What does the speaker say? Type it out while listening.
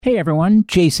Hey everyone,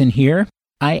 Jason here.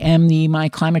 I am the My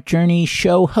Climate Journey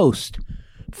show host.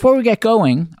 Before we get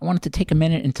going, I wanted to take a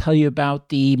minute and tell you about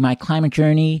the My Climate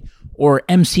Journey, or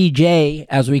MCJ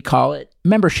as we call it,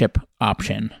 membership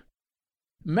option.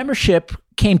 Membership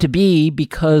came to be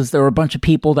because there were a bunch of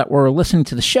people that were listening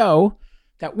to the show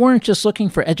that weren't just looking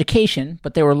for education,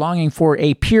 but they were longing for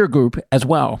a peer group as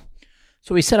well.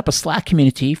 So we set up a Slack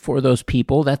community for those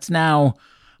people that's now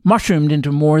mushroomed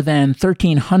into more than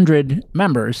 1,300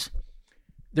 members.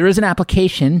 There is an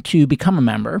application to become a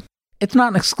member. It's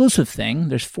not an exclusive thing.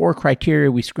 There's 4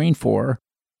 criteria we screen for: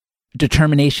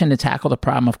 determination to tackle the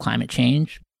problem of climate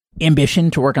change, ambition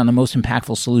to work on the most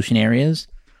impactful solution areas,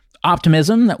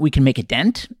 optimism that we can make a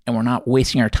dent and we're not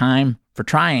wasting our time for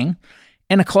trying,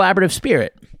 and a collaborative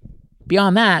spirit.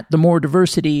 Beyond that, the more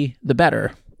diversity, the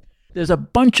better. There's a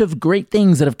bunch of great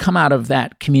things that have come out of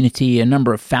that community, a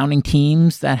number of founding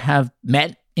teams that have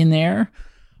met in there,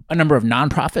 a number of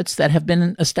nonprofits that have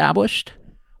been established,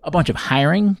 a bunch of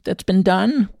hiring that's been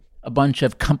done, a bunch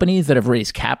of companies that have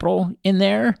raised capital in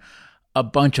there, a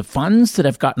bunch of funds that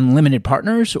have gotten limited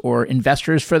partners or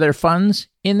investors for their funds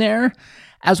in there,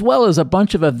 as well as a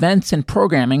bunch of events and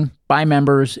programming by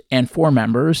members and for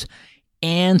members,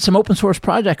 and some open source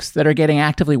projects that are getting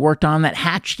actively worked on that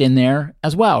hatched in there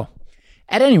as well.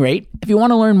 At any rate, if you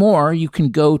want to learn more, you can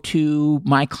go to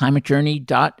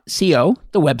myclimatejourney.co,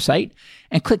 the website,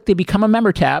 and click the Become a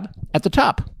Member tab at the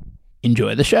top.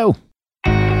 Enjoy the show.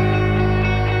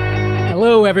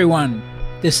 Hello, everyone.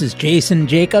 This is Jason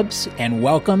Jacobs, and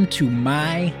welcome to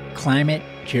My Climate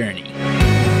Journey.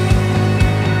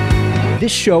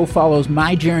 This show follows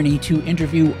my journey to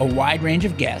interview a wide range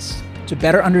of guests to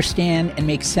better understand and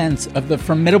make sense of the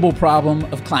formidable problem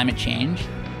of climate change,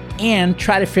 and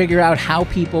try to figure out how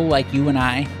people like you and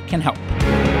I can help.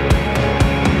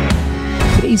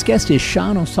 Today's guest is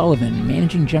Sean O'Sullivan,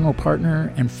 Managing General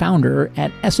Partner and Founder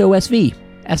at SOSV.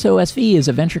 SOSV is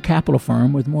a venture capital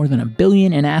firm with more than $1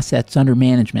 billion in assets under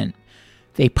management.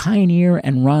 They pioneer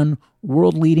and run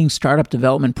world-leading startup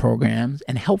development programs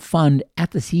and help fund at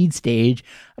the seed stage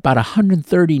about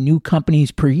 130 new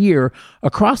companies per year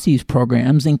across these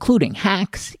programs, including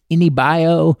Hacks,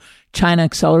 IndieBio, China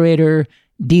Accelerator,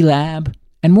 D-Lab,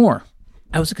 and more.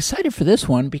 I was excited for this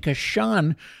one because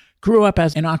Sean grew up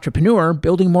as an entrepreneur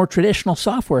building more traditional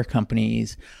software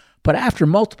companies, but after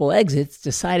multiple exits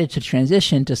decided to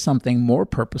transition to something more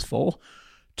purposeful,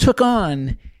 took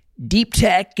on deep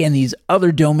tech and these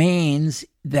other domains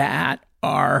that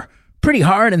are pretty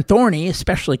hard and thorny,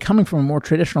 especially coming from a more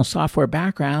traditional software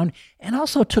background, and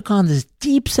also took on this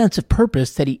deep sense of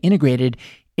purpose that he integrated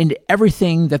into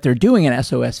everything that they're doing at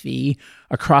SOSV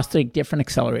across the different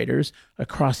accelerators,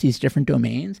 across these different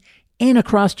domains, and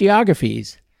across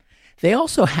geographies. They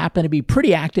also happen to be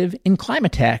pretty active in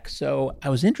climate tech, so I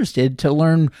was interested to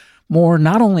learn more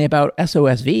not only about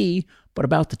SOSV, but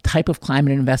about the type of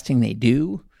climate investing they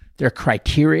do, their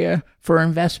criteria for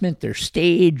investment, their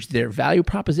stage, their value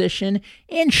proposition,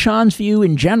 and Sean's view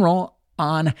in general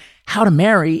on how to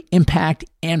marry impact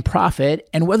and profit,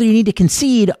 and whether you need to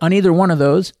concede on either one of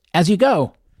those as you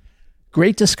go.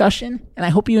 Great discussion, and I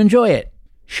hope you enjoy it.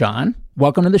 Sean,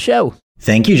 welcome to the show.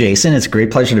 Thank you, Jason. It's a great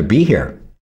pleasure to be here.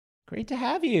 Great to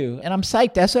have you. And I'm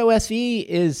psyched. SOSV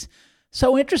is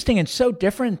so interesting and so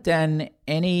different than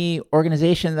any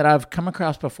organization that I've come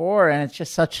across before, and it's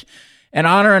just such an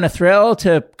honor and a thrill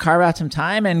to carve out some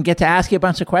time and get to ask you a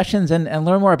bunch of questions and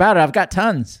learn more about it. I've got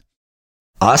tons.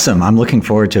 Awesome. I'm looking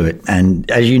forward to it. And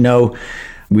as you know,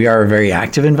 we are a very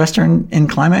active investor in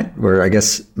climate. We're, I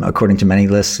guess, according to many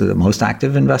lists, the most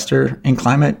active investor in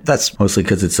climate. That's mostly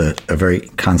because it's a very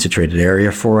concentrated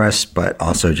area for us, but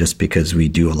also just because we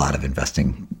do a lot of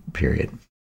investing, period.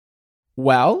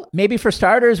 Well, maybe for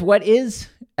starters, what is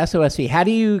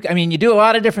SOSV? You do a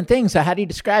lot of different things, so how do you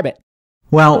describe it?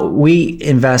 Well, we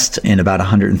invest in about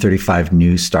 135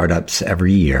 new startups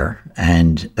every year,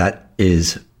 and that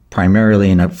is primarily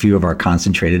in a few of our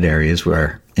concentrated areas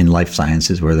where in life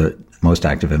sciences, we're the most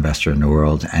active investor in the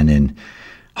world, and in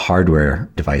hardware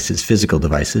devices, physical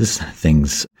devices,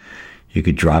 things you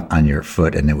could drop on your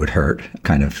foot and it would hurt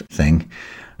kind of thing.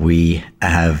 We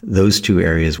have those two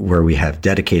areas where we have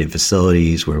dedicated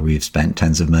facilities where we've spent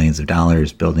tens of millions of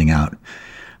dollars building out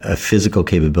a physical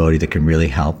capability that can really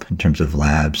help in terms of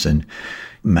labs and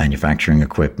manufacturing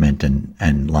equipment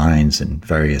and lines and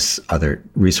various other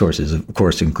resources, of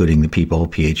course, including the people,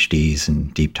 PhDs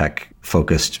and deep tech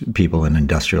focused people in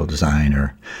industrial design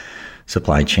or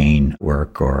supply chain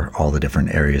work or all the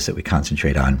different areas that we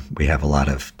concentrate on. We have a lot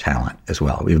of talent as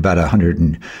well. We have about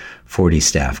 140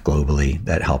 staff globally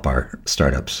that help our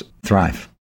startups thrive.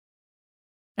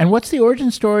 And what's the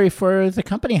origin story for the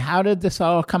company? How did this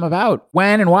all come about?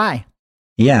 When and why?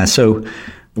 Yeah. So,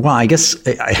 well, I guess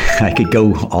I could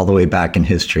go all the way back in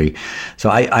history. So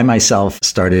I myself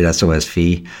started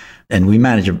SOSV, and we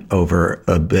manage over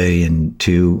 $1.2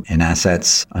 billion in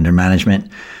assets under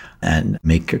management and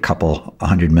make a couple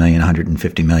 100 million,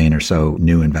 150 million or so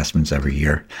new investments every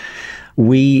year.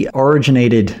 We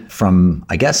originated from,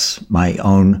 I guess, my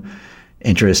own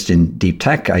interest in deep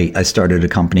tech. I started a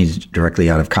company directly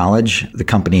out of college. The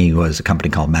company was a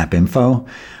company called MapInfo.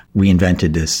 We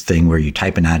invented this thing where you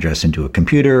type an address into a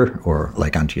computer or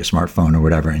like onto your smartphone or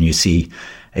whatever, and you see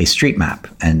a street map.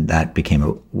 And that became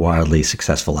a wildly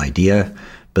successful idea.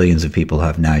 Billions of people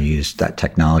have now used that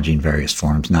technology in various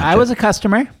forms. I was a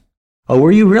customer. Oh,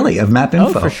 were you really? Of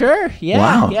MapInfo? Oh, for sure. Yeah.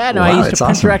 Wow. Yeah. No, wow, I used to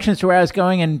print awesome. directions to where I was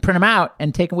going and print them out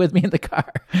and take them with me in the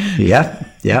car. Yeah.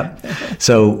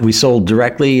 So we sold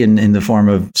directly in the form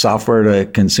of software to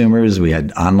consumers. We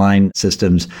had online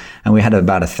systems, and we had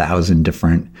about 1,000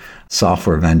 different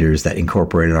software vendors that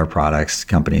incorporated our products,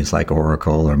 companies like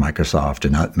Oracle or Microsoft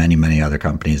and many, many other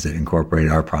companies that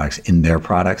incorporated our products in their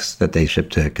products that they ship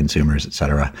to consumers, et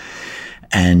cetera.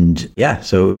 And yeah,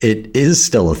 so it is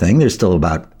still a thing. There's still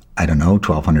about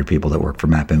 1,200 people that work for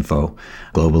MapInfo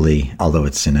globally, although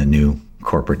it's in a new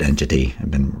corporate entity,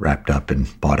 had been wrapped up and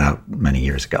bought out many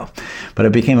years ago. But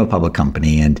it became a public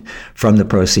company. And from the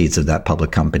proceeds of that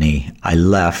public company, I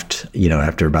left,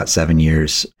 after about 7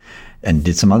 years and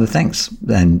did some other things.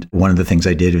 And one of the things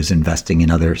I did was investing in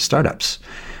other startups.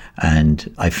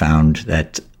 And I found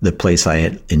that the place I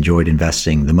had enjoyed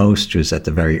investing the most was at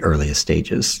the very earliest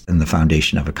stages in the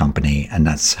foundation of a company. And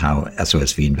that's how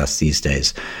SOSV invests these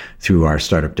days, through our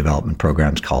startup development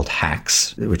programs called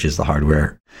HACS, which is the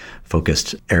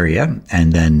hardware-focused area,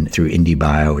 and then through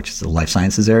IndieBio, which is the life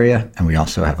sciences area. And we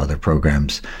also have other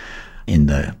programs in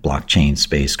the blockchain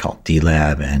space called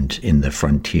DLab, and in the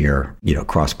frontier,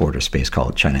 cross-border space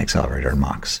called China Accelerator and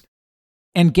MOX.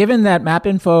 And given that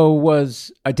MapInfo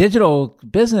was a digital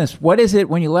business, what is it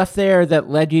when you left there that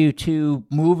led you to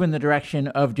move in the direction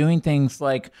of doing things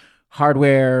like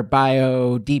hardware,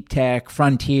 bio, deep tech,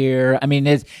 frontier? I mean,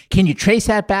 can you trace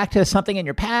that back to something in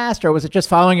your past, or was it just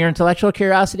following your intellectual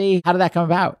curiosity? How did that come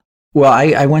about? Well,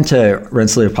 I went to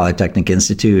Rensselaer Polytechnic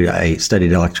Institute. I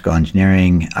studied electrical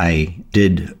engineering. I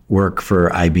did work for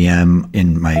IBM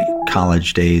in my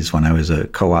college days when I was a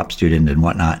co-op student and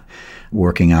whatnot,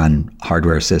 working on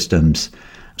hardware systems.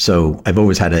 So I've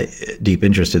always had a deep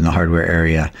interest in the hardware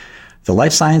area. The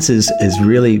life sciences has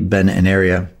really been an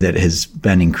area that has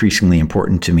been increasingly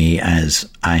important to me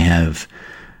as I have,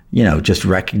 just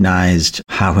recognized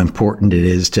how important it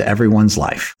is to everyone's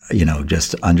life,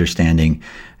 just understanding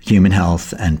human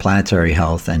health and planetary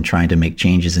health and trying to make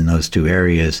changes in those two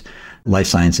areas. Life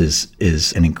sciences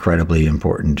is an incredibly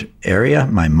important area.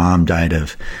 My mom died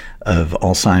of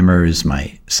Alzheimer's.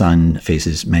 My son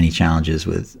faces many challenges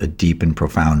with a deep and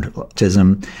profound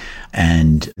autism.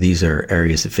 And these are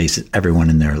areas that face everyone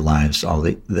in their lives, all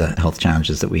the health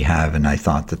challenges that we have. And I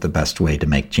thought that the best way to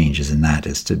make changes in that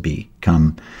is to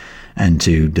become and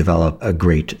to develop a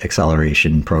great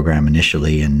acceleration program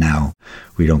initially. And now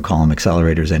we don't call them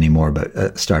accelerators anymore, but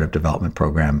a startup development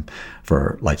program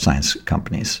for life science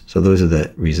companies. So those are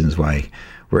the reasons why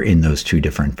we're in those two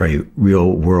different, very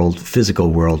real world,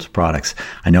 physical world products.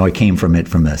 I know I came from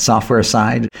the software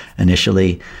side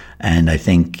initially, and I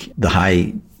think the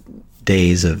high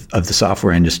days of the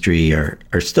software industry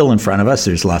are still in front of us.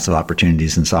 There's lots of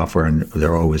opportunities in software, and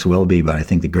there always will be, but I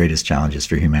think the greatest challenges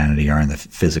for humanity are in the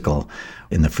physical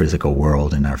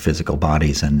world, in our physical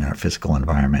bodies and our physical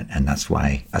environment, and that's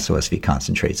why SOSV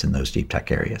concentrates in those deep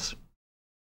tech areas.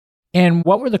 And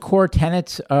what were the core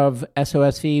tenets of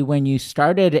SOSV when you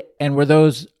started? And were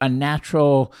those a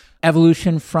natural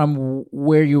evolution from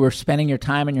where you were spending your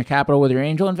time and your capital with your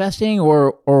angel investing,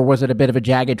 or was it a bit of a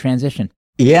jagged transition?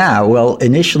 Yeah, well,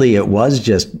 initially it was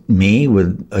just me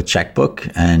with a checkbook.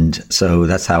 And so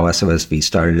that's how SOSV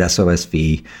started.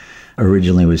 SOSV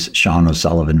originally was Sean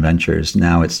O'Sullivan Ventures.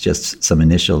 Now it's just some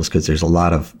initials because there's a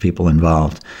lot of people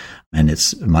involved. And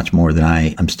it's much more than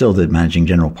I'm still the managing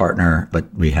general partner, but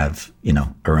we have,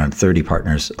 around 30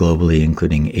 partners globally,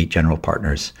 including 8 general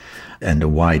partners and a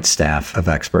wide staff of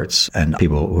experts and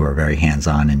people who are very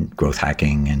hands-on in growth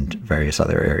hacking and various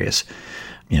other areas,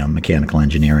 mechanical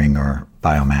engineering or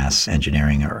biomass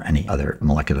engineering or any other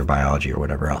molecular biology or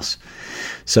whatever else.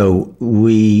 So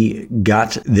we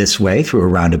got this way through a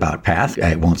roundabout path.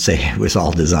 I won't say it was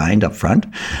all designed up front.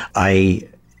 I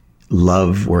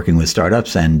love working with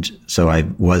startups. And so I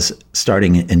was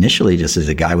starting initially just as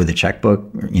a guy with a checkbook,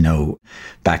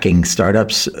 backing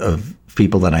startups of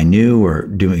people that I knew were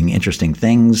doing interesting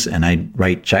things, and I'd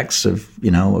write checks of,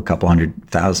 a couple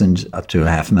 $100,000 up to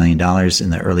 $500,000 in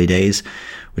the early days,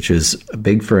 which was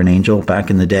big for an angel back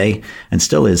in the day, and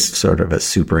still is sort of a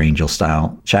super angel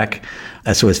style check.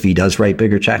 SOSV does write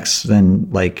bigger checks than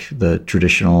like the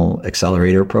traditional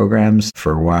accelerator programs.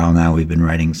 For a while now, we've been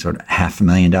writing sort of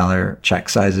 $500,000 check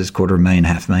sizes, $250,000,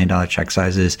 $500,000 check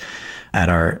sizes at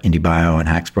our IndieBio and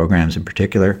HAX programs in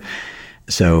particular.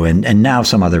 So, and now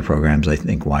some other programs, I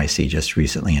think YC just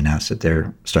recently announced that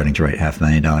they're starting to write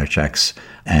 $500,000 checks.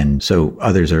 And so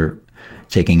others are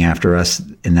taking after us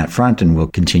in that front, and we'll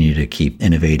continue to keep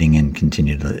innovating and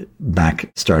continue to back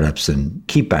startups and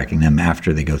keep backing them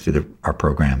after they go through our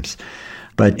programs.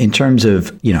 But in terms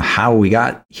of, how we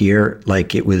got here,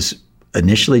 like it was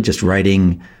initially just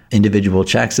writing individual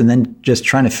checks and then just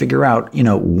trying to figure out,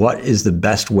 what is the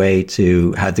best way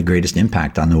to have the greatest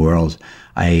impact on the world.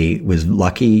 I was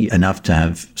lucky enough to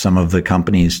have some of the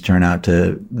companies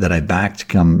that I backed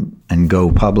come and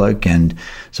go public. And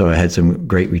so I had some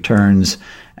great returns.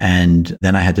 And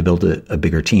then I had to build a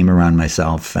bigger team around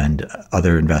myself and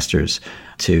other investors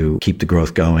to keep the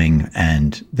growth going.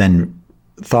 And then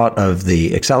thought of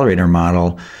the accelerator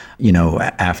model,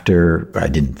 after I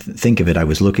didn't think of it, I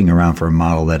was looking around for a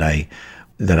model that I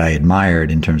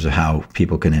admired in terms of how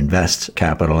people can invest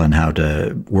capital and how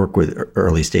to work with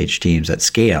early stage teams at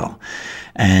scale.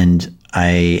 And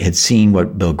I had seen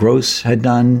what Bill Gross had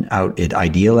done out at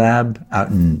Idealab out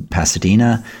in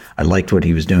Pasadena. I liked what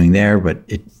he was doing there, but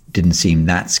it didn't seem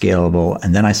that scalable.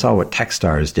 And then I saw what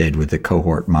Techstars did with the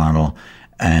cohort model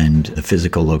and the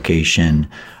physical location,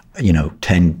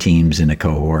 10 teams in a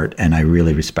cohort, and I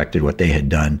really respected what they had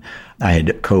done. I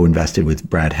had co-invested with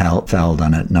Brad Feld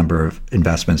on a number of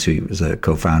investments, who was a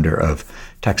co-founder of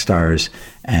Techstars,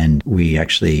 and we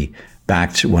actually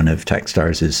backed one of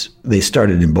Techstars'. They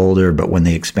started in Boulder, but when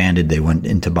they expanded, they went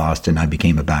into Boston. I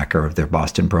became a backer of their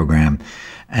Boston program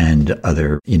and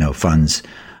other, funds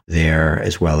there,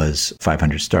 as well as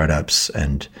 500 startups.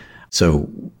 And so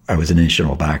I was an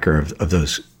initial backer of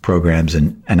those programs.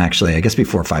 And actually, I guess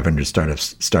before 500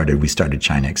 startups started, we started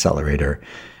China Accelerator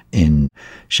in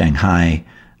Shanghai,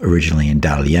 originally in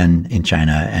Dalian in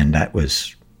China. And that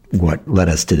was what led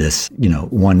us to this,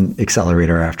 one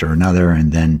accelerator after another.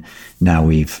 And then now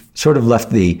we've sort of left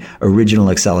the original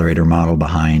accelerator model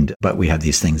behind, but we have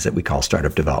these things that we call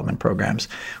startup development programs,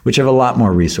 which have a lot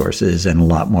more resources and a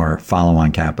lot more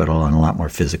follow-on capital and a lot more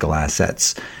physical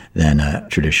assets than a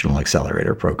traditional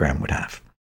accelerator program would have.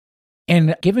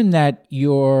 And given that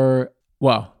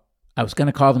I was going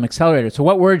to call them accelerators. So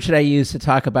what word should I use to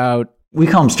talk about? We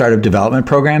call them startup development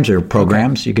programs or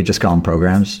programs. Okay. You could just call them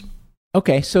programs.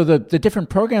 Okay, so the different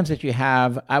programs that you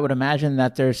have, I would imagine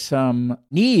that there's some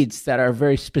needs that are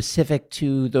very specific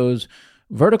to those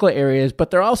vertical areas, but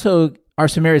there also are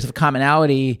some areas of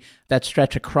commonality that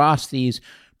stretch across these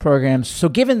programs. So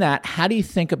given that, how do you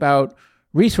think about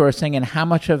resourcing, and how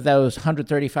much of those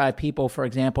 135 people, for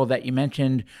example, that you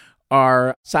mentioned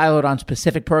are siloed on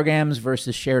specific programs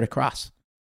versus shared across?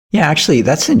 Yeah, actually,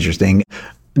 that's interesting.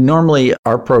 Normally,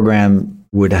 our program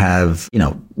would have,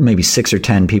 maybe 6 or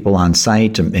 10 people on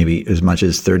site, and maybe as much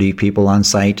as 30 people on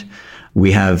site.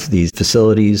 We have these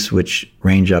facilities which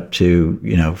range up to,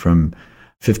 from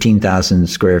 15,000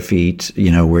 square feet,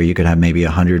 where you could have maybe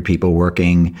 100 people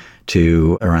working,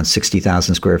 to around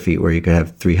 60,000 square feet where you could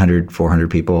have 300, 400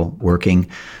 people working.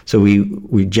 So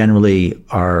we generally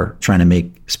are trying to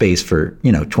make space for,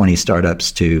 20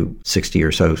 startups to 60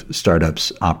 or so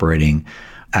startups operating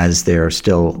as they're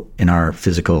still in our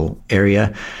physical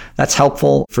area. That's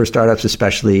helpful for startups,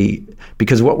 especially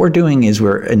because what we're doing is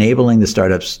we're enabling the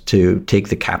startups to take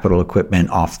the capital equipment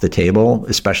off the table,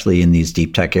 especially in these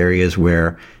deep tech areas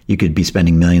where you could be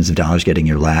spending millions of dollars getting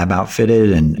your lab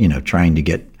outfitted and, trying to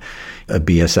get a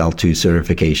BSL-2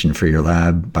 certification for your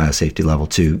lab, biosafety level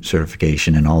 2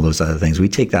 certification, and all those other things. We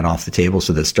take that off the table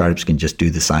so that startups can just do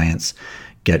the science,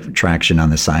 get traction on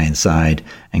the science side,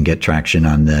 and get traction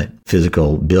on the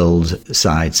physical build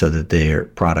side so that their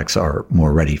products are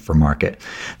more ready for market.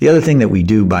 The other thing that we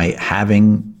do by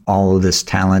having all of this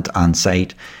talent on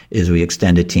site is we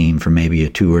extend a team from maybe a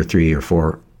 2 or 3 or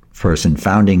 4 person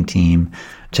founding team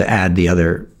to add the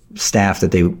other staff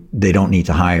that they don't need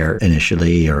to hire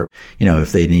initially, or,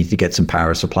 if they need to get some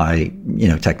power supply,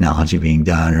 technology being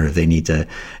done, or if they need to,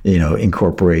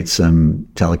 incorporate some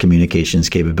telecommunications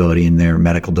capability in their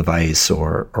medical device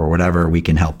or whatever, we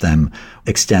can help them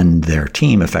extend their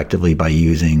team effectively by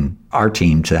using our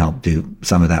team to help do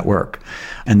some of that work.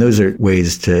 And those are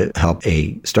ways to help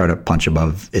a startup punch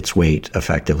above its weight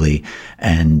effectively,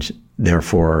 and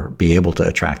therefore be able to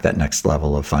attract that next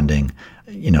level of funding,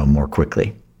 more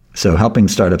quickly. So helping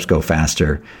startups go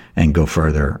faster and go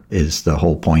further is the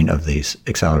whole point of these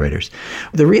accelerators.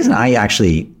 The reason I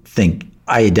actually think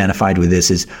I identified with this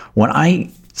is when I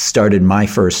started my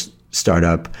first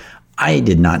startup, I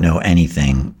did not know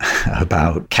anything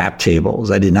about cap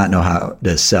tables. I did not know how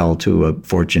to sell to a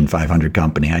Fortune 500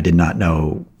 company. I did not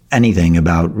know anything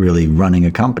about really running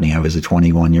a company. I was a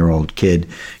 21-year-old kid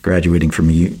graduating from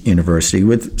a university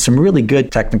with some really good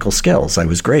technical skills. I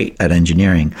was great at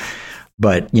engineering.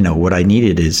 But, what I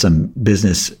needed is some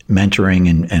business mentoring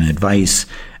and advice.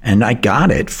 And I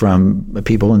got it from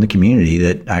people in the community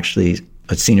that actually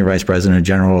a senior vice president of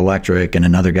General Electric and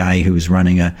another guy who was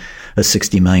running a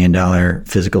 $60 million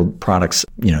physical products,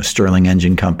 Stirling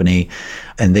engine company.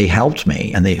 And they helped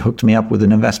me, and they hooked me up with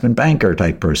an investment banker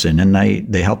type person. And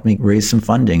they helped me raise some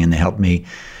funding, and they helped me,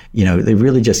 they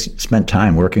really just spent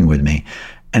time working with me.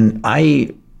 And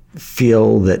I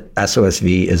feel that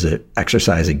SOSV is an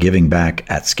exercise of giving back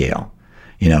at scale.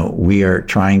 We are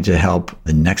trying to help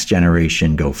the next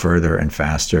generation go further and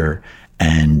faster.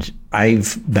 And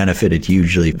I've benefited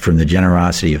hugely from the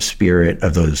generosity of spirit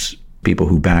of those people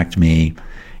who backed me.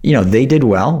 They did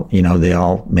well. They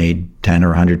all made 10 or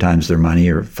 100 times their money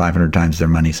or 500 times their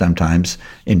money sometimes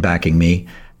in backing me.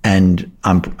 And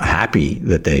I'm happy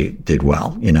that they did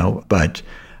well, but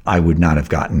I would not have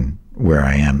gotten where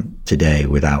I am today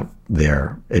without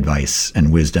their advice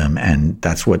and wisdom. And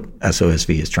that's what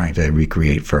SOSV is trying to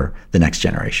recreate for the next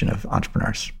generation of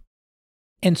entrepreneurs.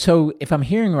 And so if I'm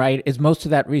hearing right, is most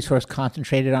of that resource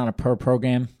concentrated on a per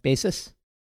program basis?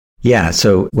 Yeah.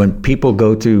 So when people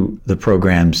go through the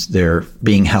programs, they're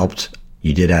being helped.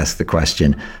 You did ask the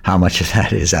question, how much of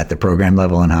that is at the program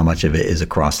level and how much of it is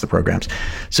across the programs?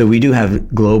 So we do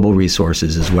have global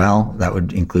resources as well. That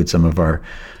would include some of our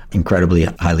incredibly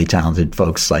highly talented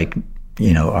folks like,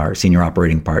 our senior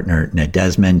operating partner, Ned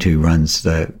Desmond, who runs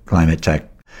the climate tech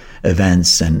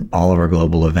events and all of our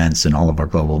global events and all of our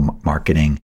global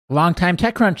marketing. Longtime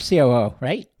TechCrunch COO,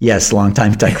 right? Yes,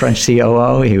 longtime TechCrunch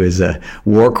COO. He was a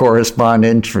war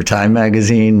correspondent for Time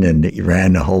Magazine, and he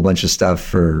ran a whole bunch of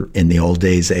stuff in the old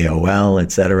days, AOL,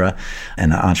 et cetera,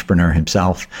 and an entrepreneur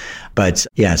himself. But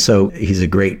yeah, so he's a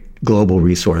great global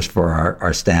resource for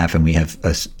our staff, and we have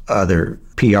other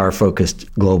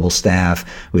PR-focused global staff.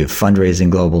 We have fundraising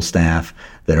global staff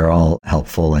that are all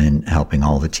helpful in helping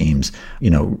all the teams,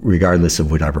 regardless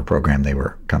of whatever program they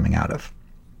were coming out of.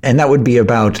 And that would be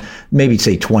about maybe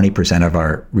say 20% of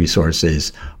our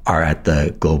resources are at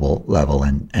the global level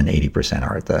and 80%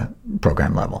 are at the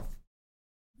program level.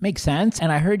 Makes sense.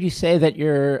 And I heard you say that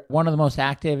you're one of the most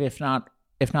active, if not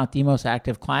the most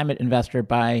active climate investor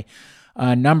by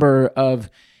a number of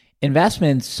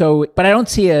investments. So, but I don't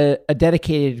see a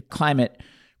dedicated climate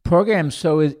program.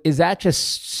 So is that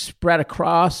just spread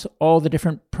across all the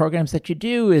different programs that you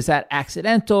do? Is that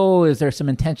accidental? Is there some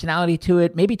intentionality to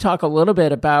it? Maybe talk a little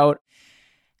bit about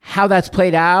how that's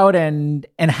played out and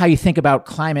how you think about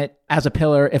climate as a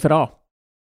pillar, if at all.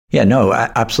 Yeah, no,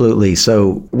 absolutely.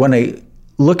 So when I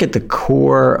look at the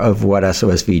core of what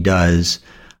SOSV does,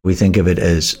 we think of it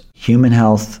as human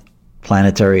health,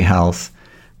 planetary health,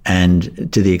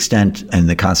 and to the extent and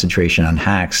the concentration on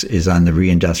HACS is on the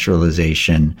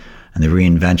reindustrialization and the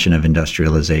reinvention of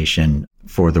industrialization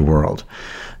for the world.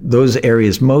 Those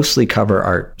areas mostly cover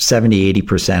our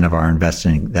 70-80% of our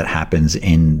investing that happens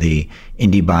in the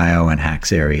IndieBio and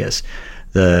HACS areas.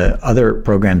 The other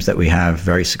programs that we have,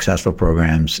 very successful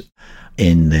programs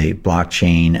in the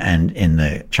blockchain and in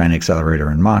the China Accelerator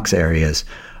and MOX areas,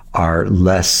 are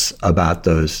less about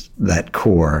that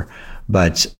core.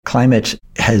 But climate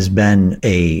has been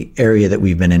an area that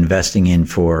we've been investing in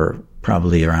for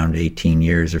probably around 18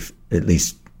 years or at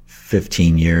least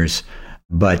 15 years.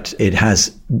 But it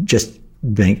has just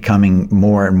been becoming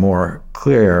more and more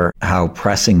clear how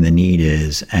pressing the need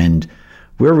is. And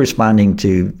we're responding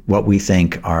to what we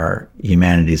think are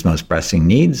humanity's most pressing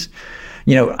needs.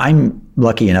 I'm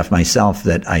lucky enough myself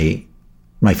that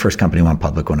my first company went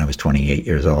public when I was 28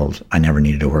 years old. I never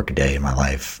needed to work a day in my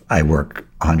life. I work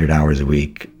 100 hours a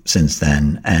week since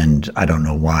then, and I don't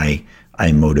know why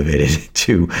I'm motivated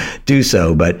to do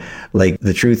so. But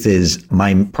the truth is,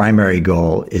 my primary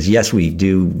goal is, yes, we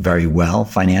do very well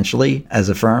financially as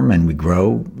a firm and we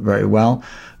grow very well.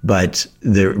 But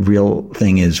the real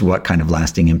thing is, what kind of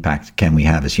lasting impact can we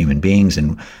have as human beings,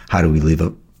 and how do we live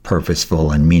a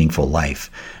purposeful and meaningful life?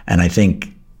 And I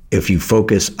think if you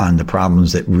focus on the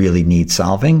problems that really need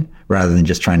solving rather than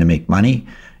just trying to make money,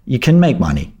 you can make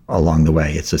money along the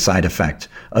way. It's a side effect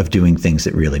of doing things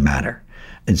that really matter.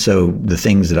 And so the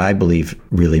things that I believe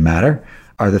really matter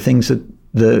are the things that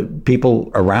the people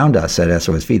around us at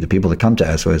SOSV, the people that come to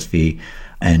SOSV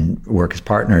and work as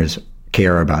partners,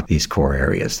 care about these core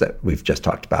areas that we've just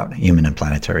talked about, human and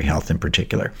planetary health in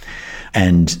particular.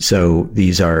 And so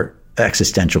these are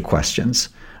existential questions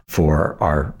for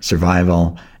our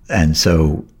survival. And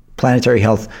so planetary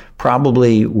health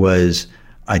probably was,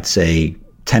 I'd say,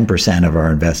 10% of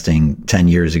our investing 10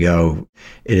 years ago.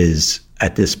 It is,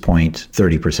 at this point,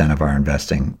 30% of our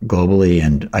investing globally,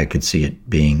 and I could see it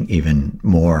being even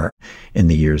more in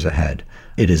the years ahead.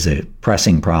 It is a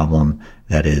pressing problem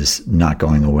that is not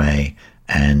going away,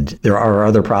 and there are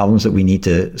other problems that we need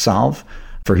to solve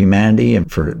for humanity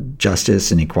and for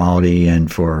justice and equality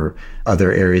and for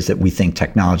other areas that we think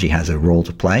technology has a role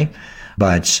to play.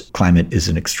 But climate is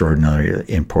an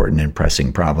extraordinarily important and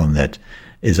pressing problem that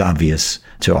is obvious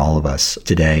to all of us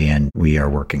today, and we are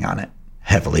working on it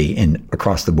heavily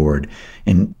across the board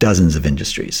in dozens of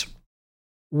industries.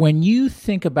 When you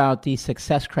think about the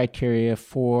success criteria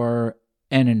for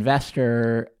an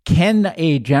investor, can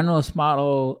a generalist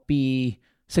model be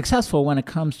successful when it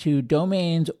comes to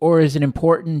domains, or is it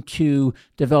important to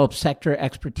develop sector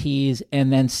expertise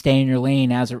and then stay in your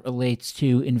lane as it relates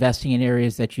to investing in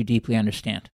areas that you deeply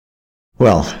understand?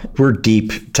 Well, we're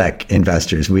deep tech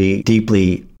investors. We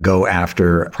deeply go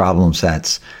after problem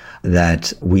sets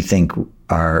that we think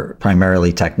are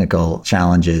primarily technical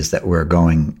challenges that we're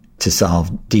going to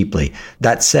solve deeply.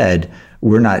 That said,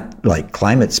 we're not like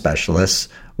climate specialists.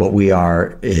 What we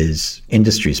are is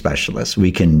industry specialists.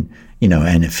 We can,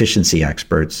 and efficiency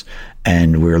experts.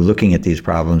 And we're looking at these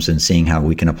problems and seeing how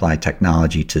we can apply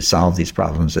technology to solve these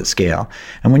problems at scale.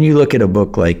 And when you look at a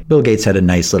book like Bill Gates had a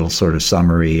nice little sort of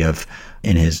summary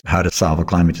in his How to Solve a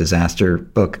Climate Disaster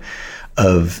book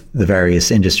of the various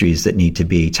industries that need to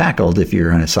be tackled if you're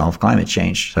going to solve climate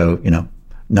change. So,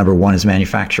 number one is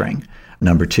manufacturing.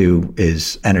 Number two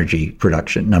is energy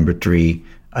production. Number three,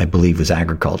 I believe, was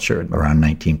agriculture, around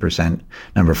 19%.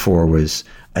 Number four was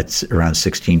at around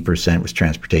 16% was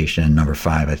transportation. And number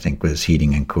five, I think, was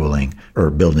heating and cooling, or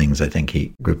buildings, I think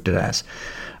he grouped it as.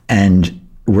 And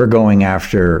we're going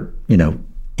after,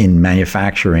 in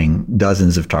manufacturing,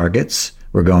 dozens of targets.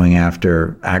 We're going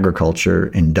after agriculture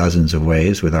in dozens of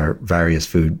ways with our various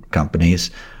food companies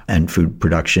and food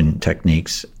production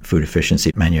techniques, food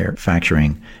efficiency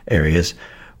manufacturing areas.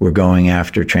 We're going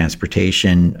after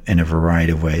transportation in a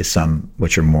variety of ways, some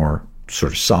which are more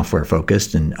sort of software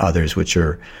focused and others which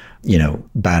are,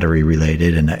 battery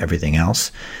related and everything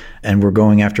else. And we're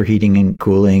going after heating and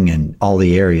cooling and all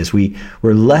the areas. We're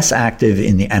less active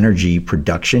in the energy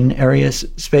production areas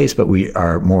space, but we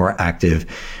are more active,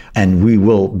 and we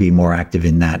will be more active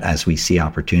in that as we see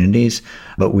opportunities.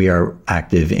 But we are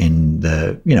active in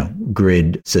the,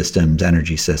 grid systems,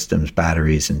 energy systems,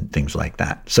 batteries, and things like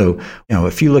that. So,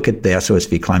 if you look at the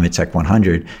SOSV Climate Tech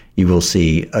 100, you will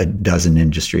see a dozen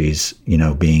industries,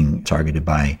 being targeted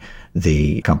by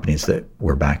the companies that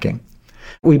we're backing.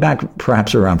 We back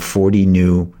perhaps around 40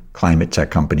 new climate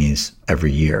tech companies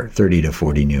every year, 30 to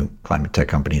 40 new climate tech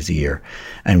companies a year.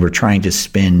 And we're trying to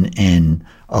spin in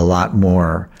a lot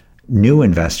more new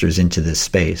investors into this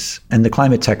space. And the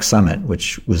Climate Tech Summit,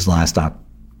 which was last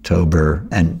October,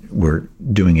 and we're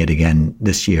doing it again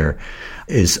this year,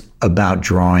 is about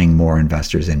drawing more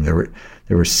investors in.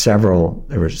 There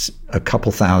was a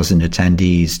couple thousand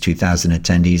attendees, 2,000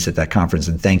 attendees at that conference.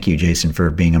 And thank you, Jason, for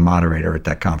being a moderator at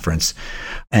that conference.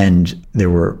 And there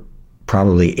were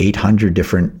probably 800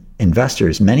 different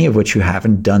investors, many of which who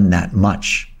haven't done that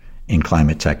much in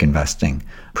climate tech investing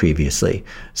previously.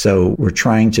 So we're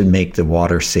trying to make the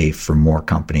water safe for more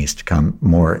companies to come,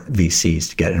 more VCs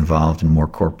to get involved, and more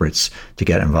corporates to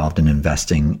get involved in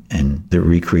investing in the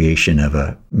recreation of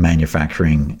a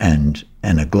manufacturing and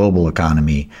a global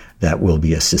economy that will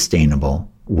be a sustainable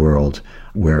world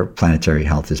where planetary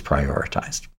health is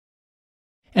prioritized.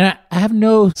 And I have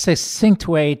no succinct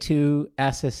way to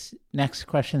ask this next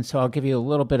question, so I'll give you a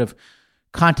little bit of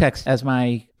context as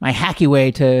my hacky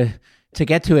way to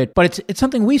get to it. But it's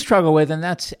something we struggle with, and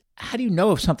that's, how do you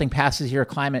know if something passes your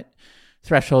climate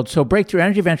threshold? So Breakthrough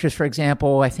Energy Ventures, for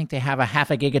example, I think they have a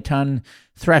 0.5 gigaton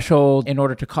threshold in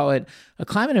order to call it a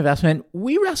climate investment.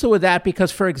 We wrestle with that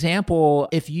because, for example,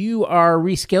 if you are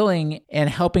reskilling and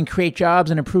helping create jobs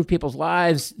and improve people's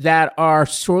lives that are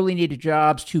sorely needed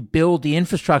jobs to build the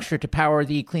infrastructure to power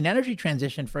the clean energy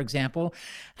transition, for example,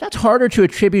 that's harder to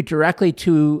attribute directly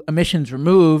to emissions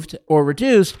removed or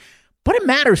reduced. But it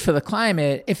matters for the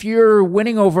climate. If you're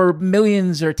winning over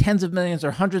millions or tens of millions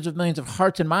or hundreds of millions of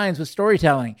hearts and minds with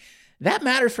storytelling, that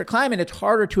matters for climate. It's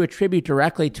harder to attribute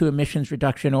directly to emissions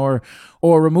reduction or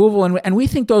removal. And we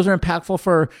think those are impactful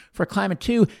for climate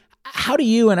too. How do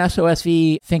you and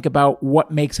SOSV think about what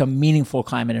makes a meaningful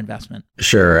climate investment?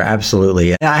 Sure,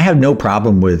 absolutely. I have no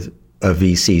problem with a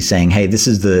VC saying, hey, this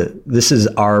is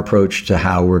our approach to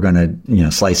how we're going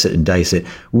to, slice it and dice it.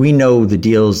 We know the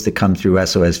deals that come through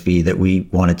SOSV that we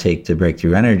want to take to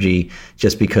Breakthrough Energy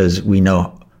just because we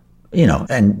know,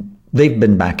 and they've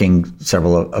been backing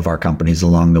several of our companies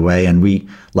along the way, and we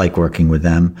like working with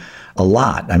them a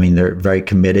lot. I mean, they're very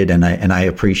committed, and I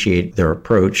appreciate their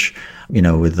approach,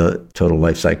 with the total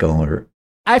life cycle.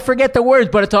 I forget the words,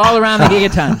 but it's all around the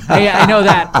gigaton. I know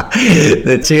that.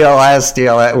 The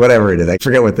TLS, whatever it is. I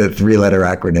forget what the 3-letter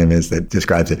acronym is that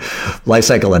describes it. Life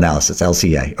cycle analysis,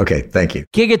 LCA. Okay, thank you.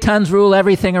 Gigatons rule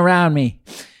everything around me.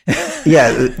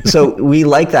 Yeah, so we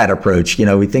like that approach.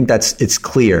 We think it's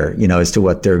clear, as to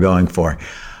what they're going for.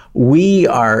 We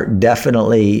are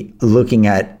definitely looking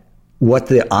at what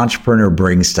the entrepreneur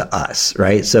brings to us,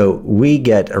 right? So we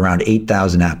get around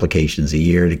 8,000 applications a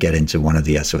year to get into one of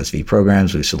the SOSV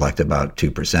programs. We select about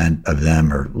 2% of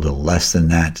them, or a little less than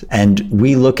that. And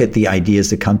we look at the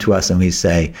ideas that come to us and we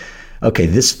say, okay,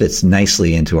 this fits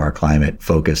nicely into our climate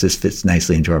focus. This fits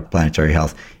nicely into our planetary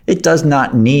health. It does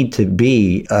not need to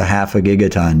be a 0.5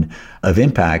 gigaton of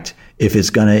impact if it's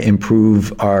going to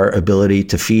improve our ability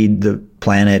to feed the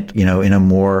planet, in a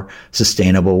more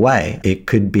sustainable way. It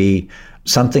could be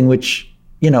something which,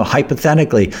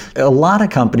 hypothetically, a lot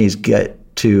of companies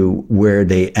get to where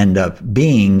they end up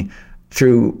being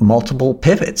through multiple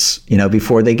pivots,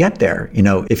 before they get there.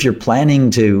 If you're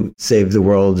planning to save the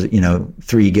world, 3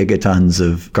 gigatons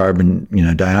of carbon,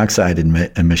 dioxide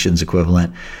emissions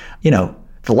equivalent,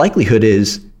 the likelihood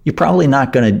is you're probably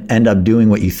not going to end up doing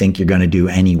what you think you're going to do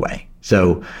anyway.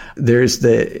 So there's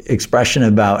the expression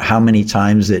about how many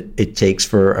times it takes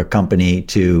for a company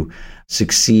to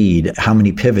succeed, how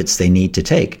many pivots they need to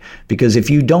take. Because if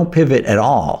you don't pivot at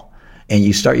all and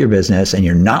you start your business and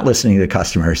you're not listening to the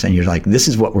customers and you're like, this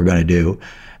is what we're going to do,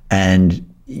 and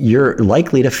you're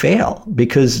likely to fail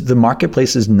because the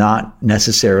marketplace is not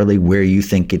necessarily where you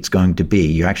think it's going to be.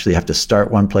 You actually have to start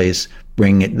one place,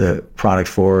 bring the product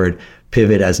forward,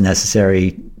 pivot as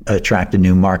necessary, attract a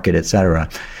new market, et cetera.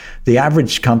 The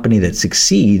average company that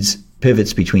succeeds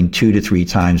pivots between 2 to 3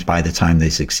 times by the time they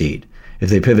succeed.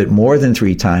 If they pivot more than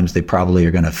 3 times, they probably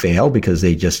are going to fail because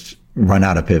they just run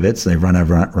out of pivots. They run out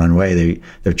of runway.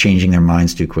 They're changing their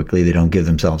minds too quickly. They don't give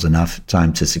themselves enough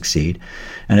time to succeed.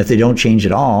 And if they don't change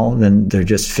at all, then they're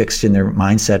just fixed in their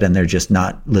mindset and they're just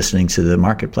not listening to the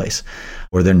marketplace,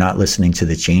 or they're not listening to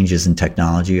the changes in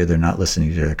technology, or they're not listening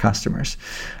to their customers.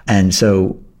 And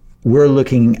so we're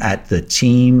looking at the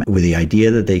team with the idea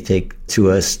that they take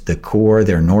to us, the core,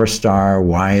 their North Star,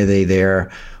 why are they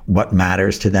there, what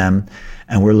matters to them.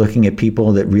 And we're looking at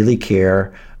people that really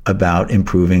care about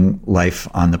improving life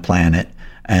on the planet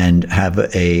and have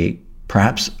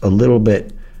perhaps a little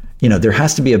bit, there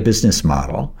has to be a business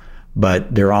model,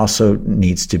 but there also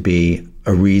needs to be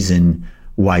a reason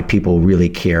why people really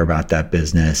care about that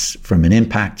business from an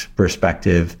impact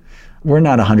perspective. We're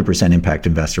not a 100% impact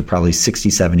investor. Probably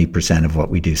 60-70% of what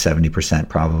we do, 70%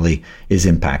 probably is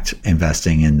impact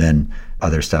investing. And then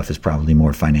other stuff is probably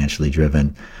more financially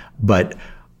driven. But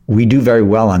we do very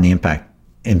well on the impact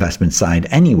investment side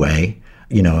anyway,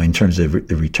 in terms of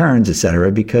the returns, et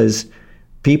cetera, because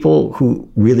people who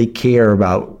really care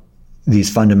about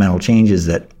these fundamental changes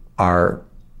that are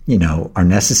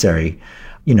necessary,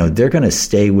 they're going to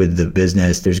stay with the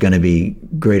business. There's going to be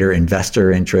greater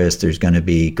investor interest. There's going to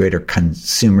be greater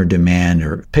consumer demand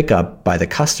or pickup by the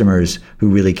customers who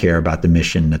really care about the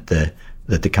mission that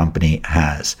the company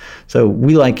has. So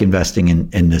we like investing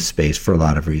in this space for a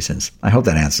lot of reasons. I hope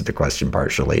that answered the question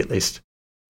partially, at least.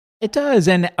 It does.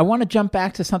 And I want to jump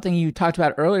back to something you talked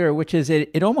about earlier, which is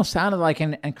it almost sounded like,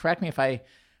 and correct me if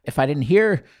I didn't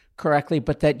hear correctly,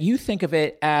 but that you think of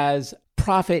it as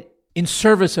profit in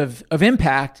service of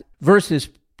impact versus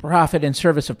profit in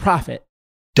service of profit.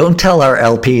 Don't tell our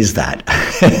LPs that.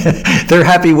 They're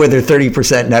happy with their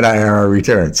 30% net IRR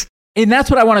returns. And that's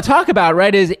what I want to talk about,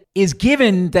 right? Is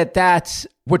given that that's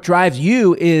what drives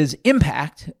you is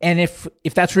impact. And if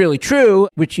that's really true,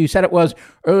 which you said it was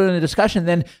earlier in the discussion,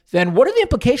 then what are the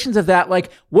implications of that? Like,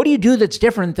 what do you do that's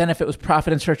different than if it was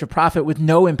profit in search of profit with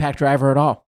no impact driver at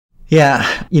all?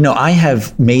 Yeah. I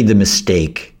have made the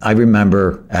mistake. I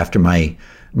remember after my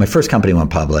first company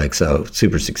went public, so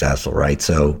super successful, right?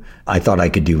 So I thought I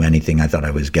could do anything. I thought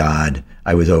I was God.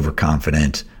 I was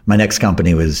overconfident. My next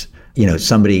company was,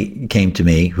 somebody came to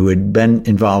me who had been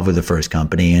involved with the first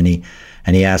company, and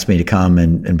he asked me to come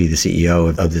and be the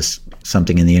CEO of this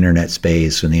something in the internet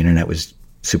space when the internet was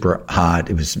super hot.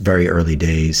 It was very early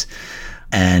days.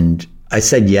 And I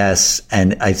said yes,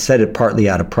 and I said it partly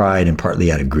out of pride and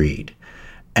partly out of greed.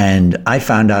 And I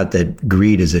found out that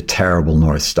greed is a terrible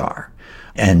North Star.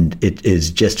 And it is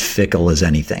just fickle as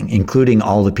anything, including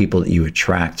all the people that you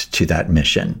attract to that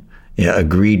mission. A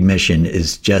greed mission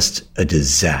is just a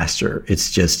disaster. It's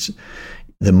just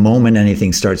the moment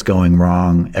anything starts going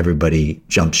wrong, everybody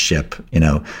jumps ship.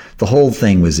 The whole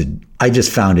thing I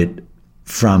just found it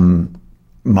from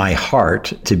my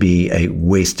heart to be a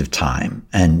waste of time,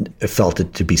 and I felt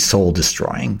it to be soul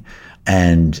destroying.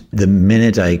 And the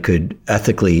minute I could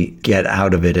ethically get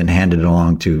out of it and hand it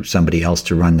along to somebody else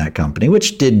to run that company,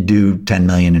 which did do 10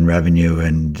 million in revenue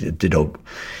and it did,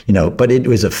 but it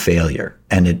was a failure.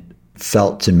 And it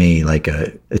felt to me like a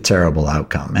terrible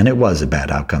outcome. And it was a bad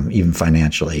outcome, even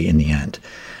financially in the end.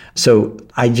 So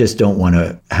I just don't want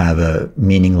to have a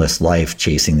meaningless life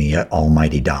chasing the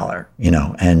almighty dollar,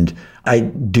 and I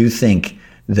do think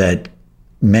that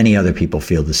many other people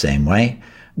feel the same way,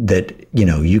 that,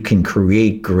 you can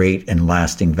create great and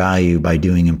lasting value by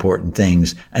doing important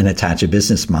things and attach a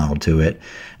business model to it.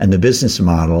 And the business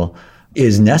model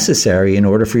is necessary in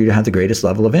order for you to have the greatest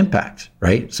level of impact,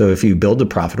 right? So if you build a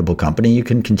profitable company, you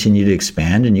can continue to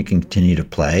expand and you can continue to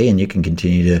play and you can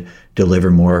continue to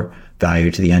deliver more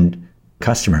value to the end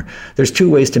customer. There's two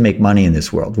ways to make money in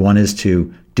this world. One is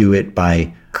to do it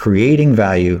by creating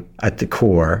value at the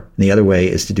core. And the other way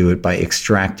is to do it by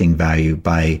extracting value,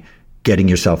 by getting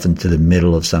yourself into the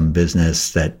middle of some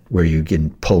business where you can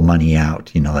pull money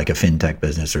out, like a fintech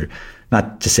business, or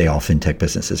not to say all fintech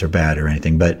businesses are bad or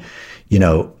anything, but,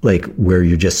 like where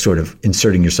you're just sort of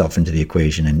inserting yourself into the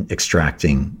equation and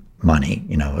extracting money,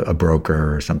 a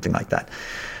broker or something like that.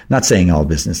 Not saying all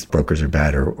business brokers are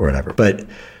bad or whatever, but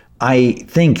I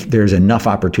think there's enough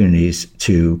opportunities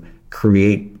to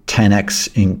create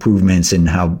 10x improvements in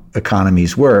how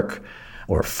economies work,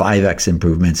 or 5x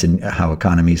improvements in how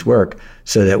economies work,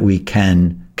 so that we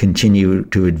can continue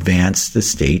to advance the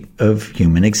state of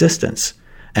human existence.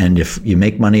 And if you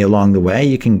make money along the way,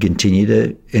 you can continue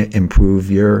to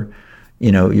improve your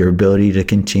ability to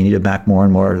continue to back more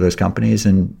and more of those companies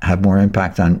and have more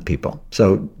impact on people.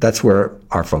 So that's where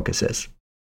our focus is.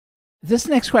 This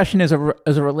next question is a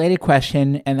related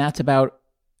question, and that's about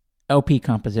LP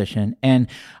composition. And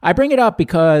I bring it up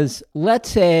because let's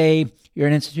say you're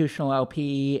an institutional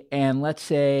LP, and let's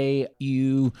say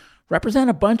you represent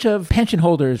a bunch of pension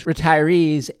holders,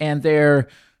 retirees, and their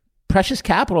precious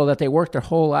capital that they worked their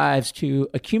whole lives to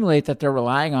accumulate, that they're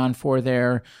relying on for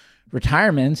their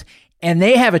retirements. And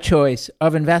they have a choice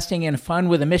of investing in a fund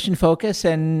with a mission focus,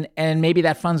 and maybe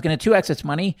that fund's going to 2x its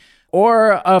money,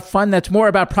 or a fund that's more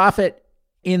about profit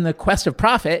in the quest of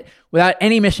profit without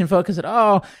any mission focus at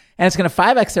all, and it's going to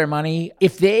 5x their money.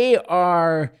 If they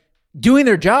are doing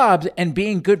their jobs and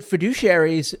being good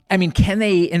fiduciaries, can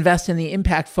they invest in the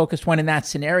impact-focused one in that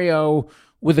scenario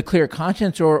with a clear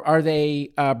conscience, or are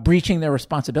they breaching their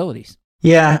responsibilities?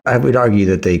 Yeah, I would argue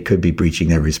that they could be breaching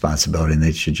their responsibility and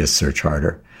they should just search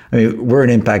harder. We're an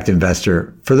impact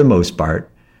investor for the most part,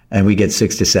 and we get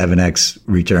 6 to 7x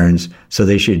returns. So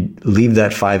they should leave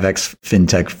that 5x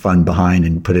fintech fund behind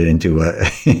and put it into an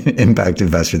impact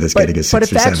investor that's getting a 6 or 7x.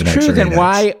 But if that's true, then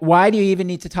why do you even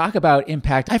need to talk about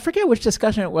impact? I forget which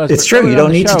discussion it was. It's true. You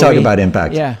don't need to talk about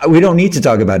impact. Yeah. We don't need to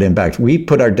talk about impact. We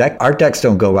put our decks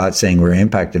don't go out saying we're an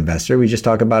impact investor. We just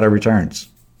talk about our returns.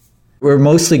 We're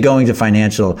mostly going to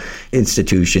financial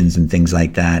institutions and things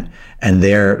like that, and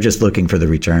they're just looking for the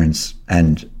returns.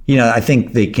 And I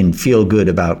think they can feel good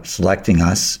about selecting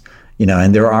us,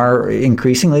 and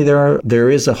there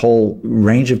is a whole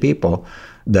range of people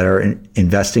that are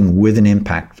investing with an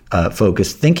impact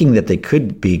focus, thinking that they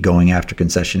could be going after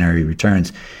concessionary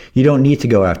returns. You don't need to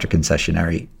go after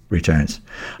concessionary returns.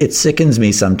 It sickens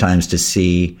me sometimes to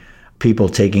see people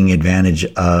taking advantage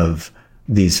of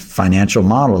these financial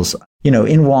models.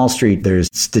 In Wall Street, there's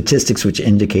statistics which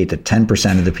indicate that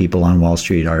 10% of the people on Wall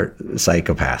Street are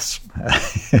psychopaths,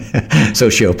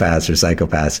 sociopaths or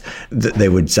psychopaths. They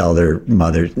would sell their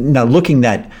mother. Now, looking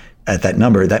at that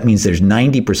number, that means there's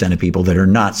 90% of people that are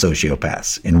not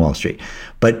sociopaths in Wall Street.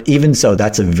 But even so,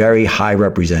 that's a very high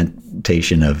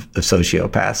representation of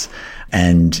sociopaths.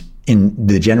 And in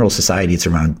the general society, it's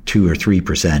around 2 or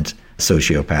 3%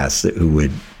 sociopaths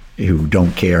who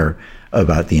don't care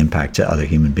about the impact to other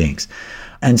human beings.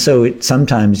 And so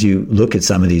sometimes you look at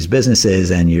some of these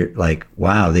businesses and you're like,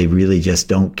 wow, they really just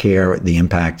don't care the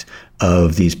impact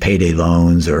of these payday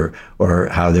loans or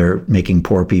how they're making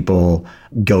poor people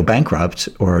go bankrupt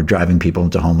or driving people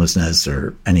into homelessness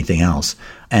or anything else.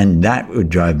 And that would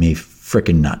drive me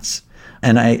freaking nuts.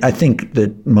 And I think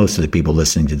that most of the people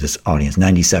listening to this audience,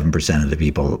 97% of the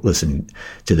people listening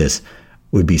to this,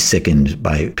 would be sickened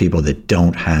by people that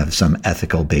don't have some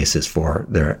ethical basis for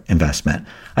their investment.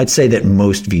 I'd say that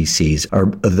most VCs are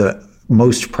the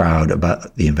most proud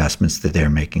about the investments that they're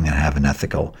making that have an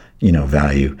ethical,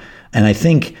 value. And I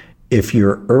think if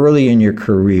you're early in your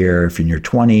career, if you're in your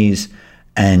 20s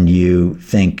and you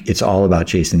think it's all about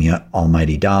chasing the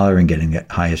almighty dollar and getting the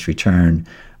highest return,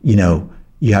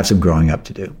 you have some growing up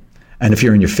to do. And if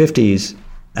you're in your 50s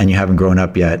and you haven't grown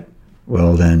up yet,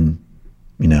 well then,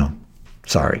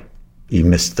 sorry, you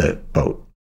missed the boat.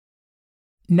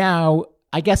 Now,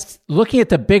 I guess looking at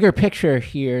the bigger picture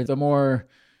here, the more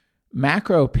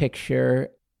macro picture,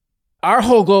 our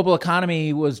whole global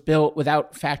economy was built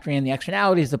without factoring in the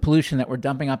externalities, the pollution that we're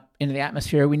dumping up into the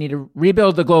atmosphere. We need to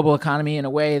rebuild the global economy in a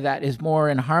way that is more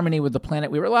in harmony with the planet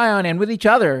we rely on and with each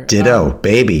other. Ditto,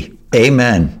 baby.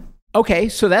 Amen. Okay,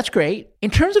 so that's great.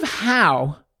 In terms of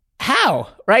how,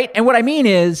 right? And what I mean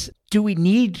is, do we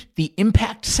need the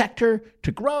impact sector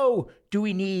to grow? Do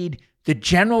we need the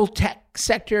general tech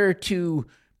sector to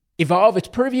evolve its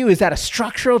purview? Is that a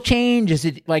structural change? Is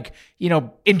it like,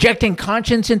 injecting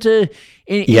conscience into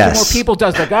more people?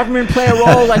 Does the government play a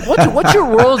role? Like, what's your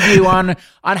worldview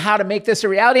on how to make this a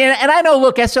reality? And I know,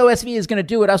 look, SOSV is going to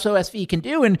do what SOSV can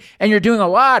do, and you're doing a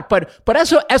lot, but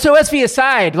SOSV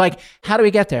aside, like, how do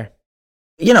we get there?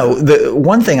 The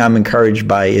one thing I'm encouraged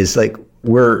by is like,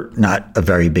 we're not a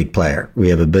very big player. We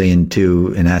have $1.2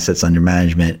 billion in assets under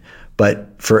management, but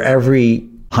for every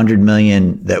 100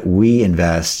 million that we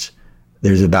invest,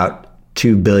 there's about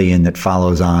 2 billion that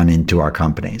follows on into our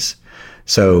companies.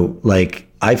 So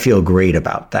I feel great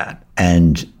about that.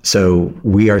 And so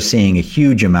we are seeing a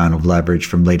huge amount of leverage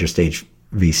from later stage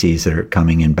VCs that are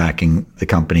coming and backing the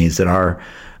companies that are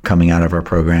coming out of our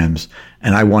programs.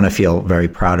 And I want to feel very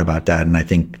proud about that. And I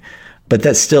think, but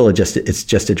that's still it's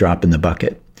just a drop in the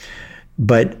bucket.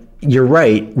 But you're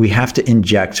right, we have to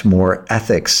inject more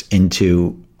ethics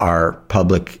into our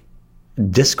public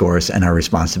discourse and our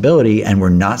responsibility, and we're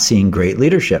not seeing great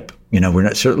leadership. We're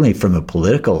not, certainly from a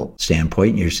political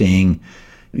standpoint,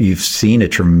 you've seen a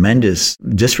tremendous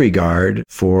disregard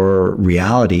for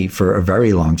reality for a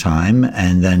very long time,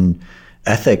 and then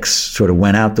ethics sort of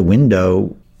went out the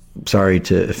window. Sorry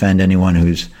to offend anyone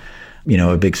who's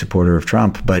a big supporter of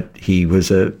Trump, but he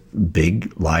was a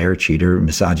big liar, cheater,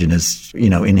 misogynist,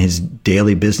 in his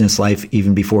daily business life,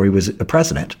 even before he was a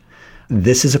president.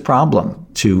 This is a problem,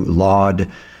 to laud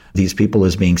these people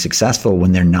as being successful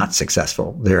when they're not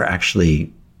successful. They're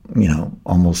actually,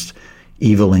 almost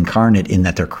evil incarnate in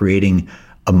that they're creating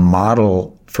a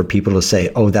model for people to say,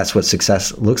 oh, that's what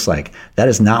success looks like. That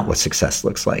is not what success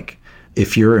looks like.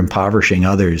 If you're impoverishing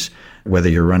others, whether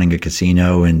you're running a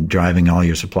casino and driving all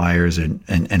your suppliers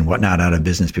and whatnot out of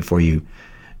business before you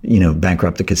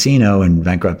bankrupt the casino and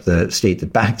bankrupt the state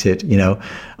that backed it,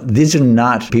 these are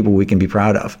not people we can be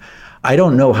proud of. I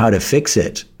don't know how to fix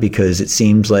it because it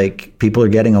seems like people are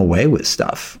getting away with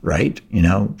stuff, right?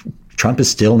 Trump is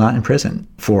still not in prison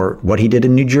for what he did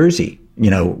in New Jersey,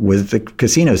 with the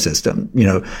casino system,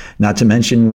 not to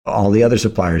mention all the other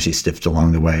suppliers he stiffed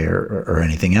along the way or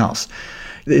anything else.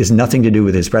 It has nothing to do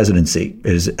with his presidency.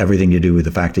 It has everything to do with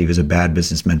the fact that he was a bad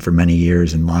businessman for many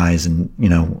years and lies, and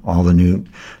all the new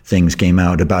things came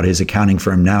out about his accounting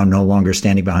firm now no longer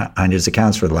standing behind his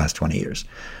accounts for the last 20 years.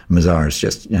 Mazars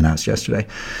just announced yesterday.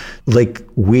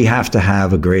 We have to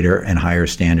have a greater and higher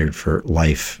standard for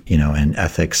life, and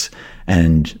ethics.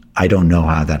 And I don't know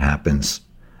how that happens.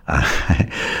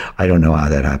 I don't know how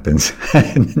that happens.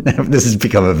 This has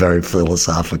become a very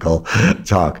philosophical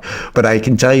talk, but I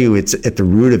can tell you it's at the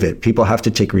root of it. People have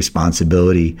to take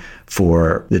responsibility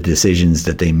for the decisions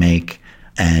that they make,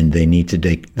 and they need to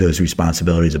take those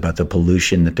responsibilities about the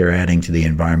pollution that they're adding to the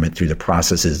environment through the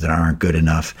processes that aren't good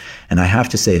enough. And I have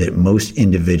to say that most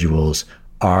individuals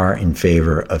are in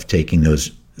favor of taking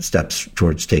those steps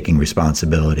towards taking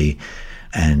responsibility.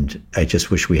 And I just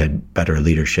wish we had better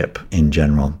leadership in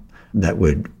general that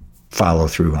would follow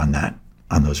through on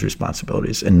those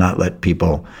responsibilities and not let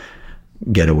people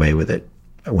get away with it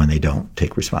when they don't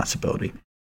take responsibility.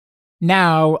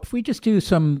 Now, if we just do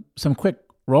some quick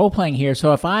role playing here.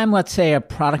 So if I'm, let's say, a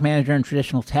product manager in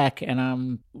traditional tech, and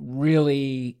I'm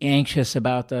really anxious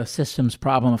about the systems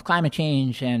problem of climate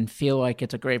change and feel like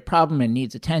it's a great problem and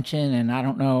needs attention, and I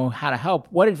don't know how to help,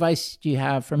 what advice do you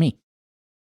have for me?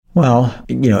 Well,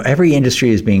 every industry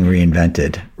is being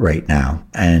reinvented right now.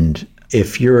 And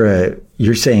if you're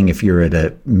saying if you're at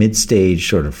a mid-stage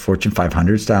sort of Fortune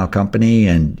 500 style company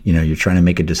and, you're trying to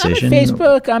make a decision. I'm at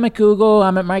Facebook, I'm at Google,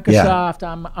 I'm at Microsoft,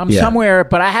 yeah. I'm somewhere,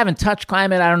 but I haven't touched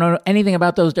climate. I don't know anything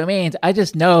about those domains. I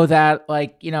just know that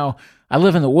I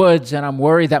live in the woods and I'm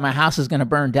worried that my house is going to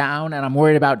burn down, and I'm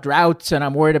worried about droughts, and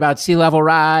I'm worried about sea level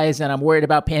rise, and I'm worried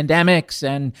about pandemics,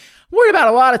 and I'm worried about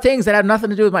a lot of things that have nothing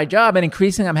to do with my job. And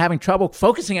increasingly, I'm having trouble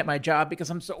focusing at my job because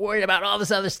I'm so worried about all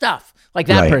this other stuff. Like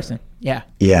that person. Yeah.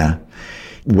 Yeah.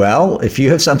 Well, if you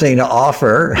have something to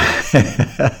offer,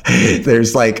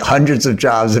 there's like hundreds of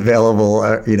jobs available.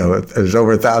 There's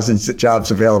over 1,000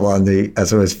 jobs available on the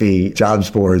SOSV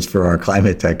jobs boards for our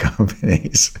climate tech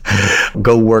companies.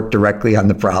 Go work directly on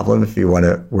the problem if you want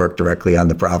to work directly on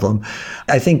the problem.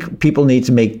 I think people need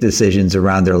to make decisions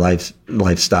around their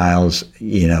lifestyles,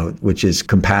 which is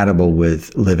compatible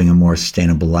with living a more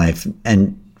sustainable life.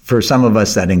 And for some of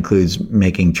us, that includes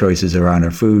making choices around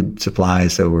our food supply,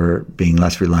 so we're being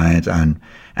less reliant on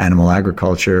animal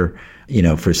agriculture.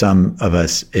 For some of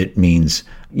us, it means,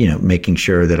 making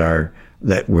sure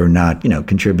that we're not,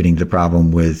 contributing to the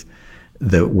problem with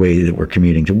the way that we're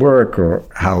commuting to work or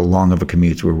how long of a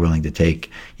commute we're willing to take.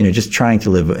 Just trying to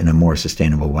live in a more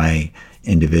sustainable way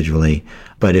individually.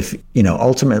 But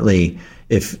ultimately,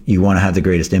 if you want to have the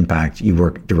greatest impact, you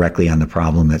work directly on the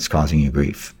problem that's causing you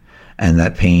grief. And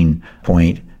that pain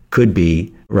point could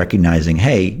be recognizing,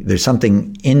 hey, there's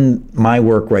something in my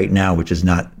work right now which is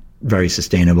not very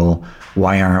sustainable.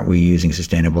 Why aren't we using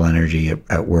sustainable energy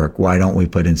at work? Why don't we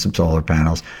put in some solar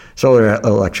panels? Solar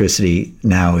electricity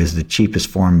now is the cheapest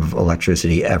form of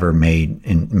electricity ever made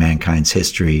in mankind's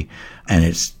history. And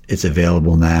it's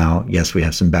available now. Yes, we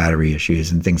have some battery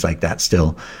issues and things like that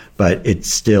still, but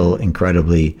it's still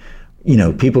incredibly,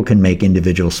 people can make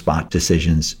individual spot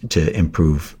decisions to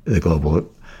improve the global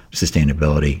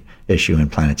sustainability issue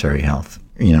and planetary health,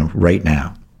 right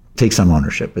now. Take some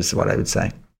ownership is what I would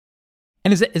say.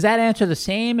 And is that answer the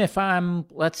same if I'm,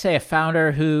 let's say, a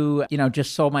founder who,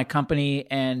 just sold my company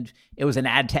and it was an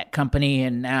ad tech company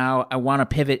and now I want to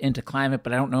pivot into climate,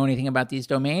 but I don't know anything about these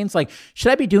domains? Like,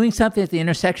 should I be doing something at the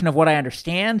intersection of what I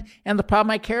understand and the problem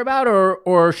I care about?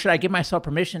 Or should I give myself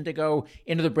permission to go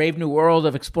into the brave new world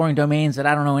of exploring domains that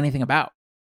I don't know anything about?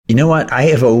 You know what? I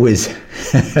have always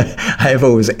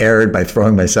erred by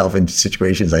throwing myself into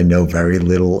situations I know very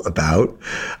little about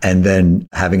and then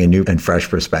having a new and fresh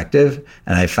perspective.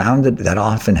 And I found that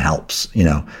often helps.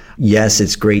 Yes,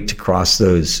 it's great to cross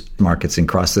those markets and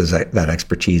cross that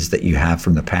expertise that you have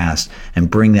from the past and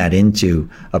bring that into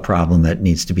a problem that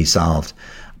needs to be solved.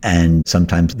 And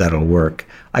sometimes that'll work.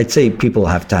 I'd say people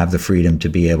have to have the freedom to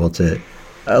be able to.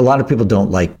 A lot of people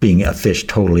don't like being a fish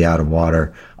totally out of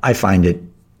water. I find it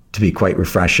to be quite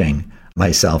refreshing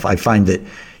myself. I find that,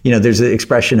 there's an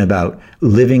expression about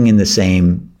living in the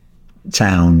same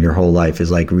town your whole life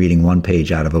is like reading one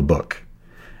page out of a book.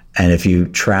 And if you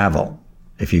travel,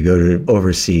 if you go to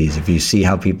overseas, if you see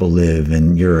how people live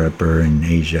in Europe or in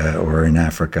Asia or in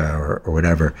Africa or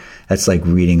whatever, that's like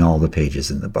reading all the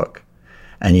pages in the book.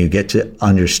 And you get to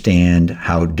understand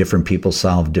how different people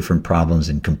solve different problems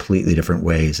in completely different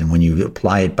ways. And when you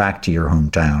apply it back to your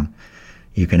hometown,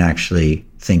 you can actually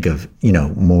think of,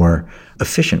 more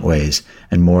efficient ways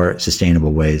and more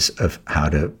sustainable ways of how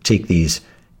to take these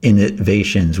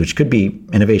innovations, which could be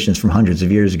innovations from hundreds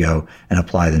of years ago, and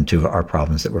apply them to our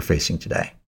problems that we're facing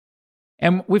today.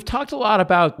 And we've talked a lot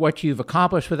about what you've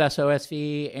accomplished with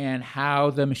SOSV and how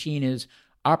the machine is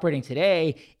operating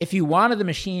today. If you wanted the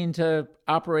machine to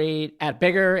operate at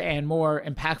bigger and more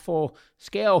impactful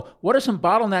scale, what are some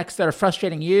bottlenecks that are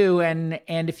frustrating you? And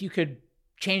if you could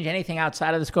change anything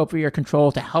outside of the scope of your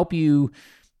control to help you,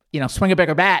 swing a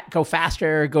bigger bat, go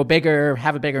faster, go bigger,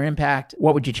 have a bigger impact,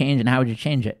 what would you change and how would you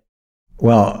change it?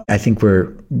 Well, I think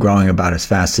we're growing about as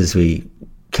fast as we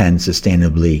can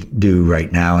sustainably do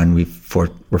right now. And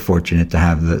we're fortunate to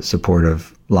have the support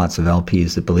of lots of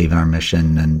LPs that believe in our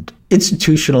mission. And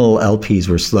institutional LPs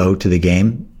were slow to the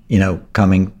game,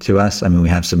 coming to us. I mean, we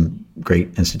have some great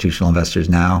institutional investors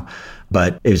now,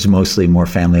 but it was mostly more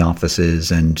family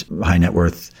offices and high net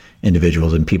worth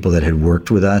individuals and people that had worked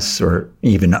with us, or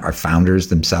even our founders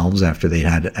themselves after they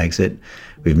had to exit.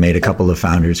 We've made a couple of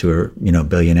founders who are,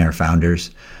 billionaire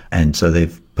founders. And so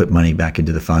they've put money back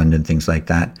into the fund and things like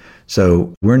that.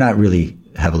 So we're not really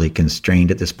heavily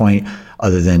constrained at this point,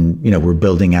 other than, we're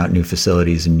building out new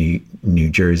facilities in New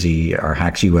Jersey, our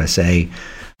Hacks USA,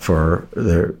 for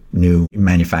the new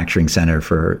manufacturing center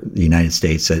for the United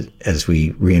States as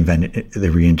we reinvent the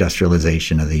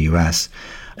reindustrialization of the U.S.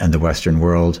 and the Western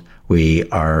world. We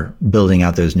are building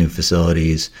out those new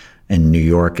facilities in New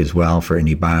York as well for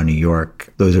IndieBio New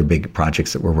York. Those are big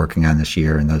projects that we're working on this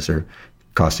year, and those are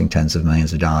costing tens of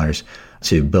millions of dollars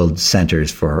to build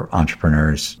centers for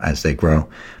entrepreneurs as they grow.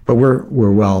 But we're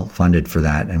well funded for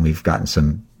that, and we've gotten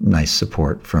some nice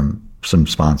support from some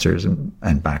sponsors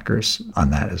and backers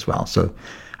on that as well. So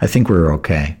I think we're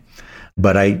okay.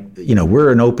 But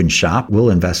we're an open shop. We'll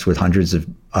invest with hundreds of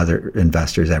other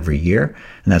investors every year.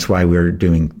 And that's why we're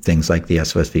doing things like the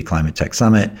SOSV Climate Tech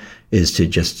Summit, is to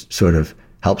just sort of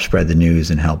help spread the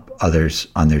news and help others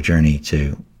on their journey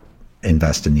to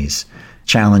invest in these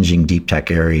challenging deep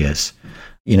tech areas.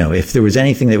 If there was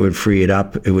anything that would free it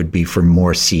up, it would be for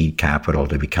more seed capital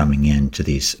to be coming into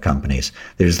these companies.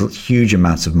 There's huge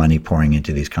amounts of money pouring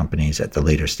into these companies at the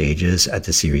later stages, at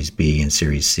the Series B and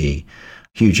Series C,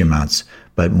 huge amounts,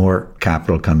 but more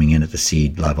capital coming in at the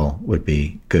seed level would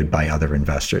be good by other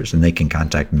investors. And they can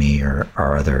contact me or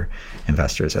our other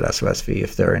investors at SOSV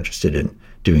if they're interested in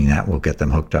doing that. We'll get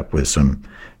them hooked up with some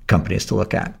companies to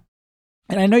look at.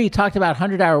 And I know you talked about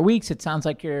 100-hour weeks. It sounds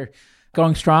like you're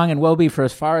going strong and will be for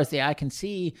as far as the eye can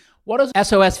see. What does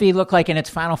SOSV look like in its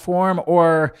final form?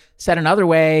 Or said another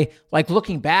way, like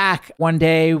looking back one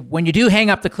day when you do hang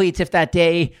up the cleats, if that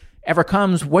day ever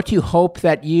comes, what do you hope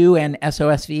that you and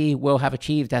SOSV will have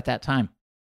achieved at that time?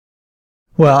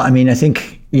 Well, I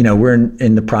think, we're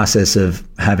in the process of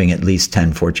having at least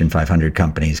 10 Fortune 500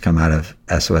 companies come out of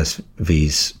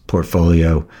SOSV's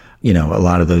portfolio. A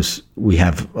lot of those, we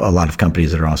have a lot of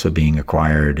companies that are also being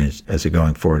acquired as they're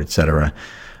going forward, et cetera.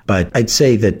 But I'd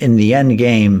say that in the end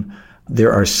game,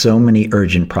 there are so many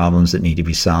urgent problems that need to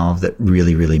be solved that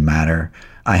really, really matter.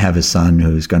 I have a son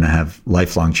who's going to have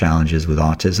lifelong challenges with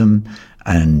autism,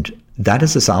 and that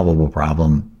is a solvable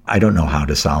problem. I don't know how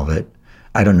to solve it.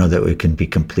 I don't know that it can be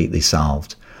completely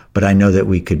solved, but I know that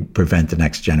we could prevent the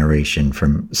next generation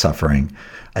from suffering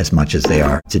as much as they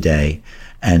are today.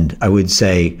 And I would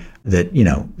say that,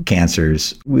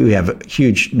 cancers, we have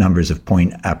huge numbers of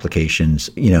point applications,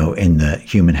 in the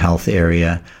human health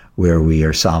area where we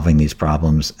are solving these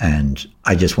problems. And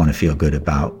I just want to feel good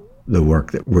about the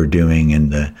work that we're doing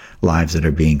and the lives that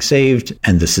are being saved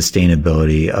and the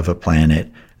sustainability of a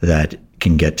planet that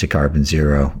can get to carbon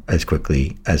zero as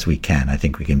quickly as we can. I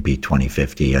think we can beat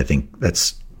 2050. I think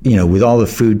that's, with all the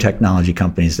food technology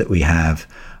companies that we have,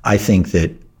 I think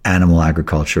that animal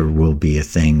agriculture will be a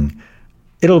thing.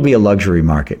 It'll be a luxury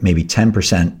market. Maybe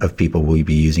 10% of people will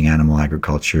be using animal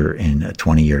agriculture in a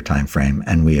 20-year time frame.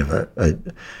 And we have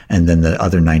and then the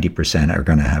other 90% are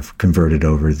going to have converted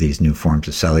over these new forms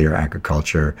of cellular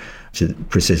agriculture to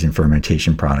precision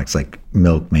fermentation products like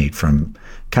milk made from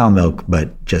cow milk,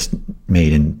 but just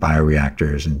made in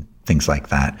bioreactors and things like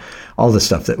that. All the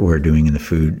stuff that we're doing in the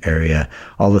food area,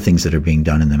 all the things that are being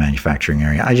done in the manufacturing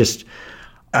area.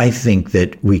 I think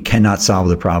that we cannot solve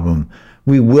the problem.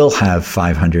 We will have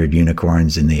 500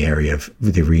 unicorns in the area of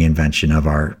the reinvention of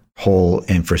our whole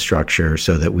infrastructure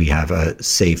so that we have a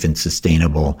safe and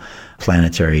sustainable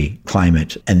planetary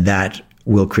climate. And that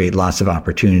will create lots of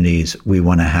opportunities. We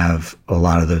want to have a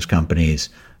lot of those companies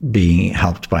being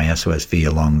helped by SOSV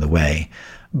along the way.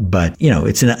 But,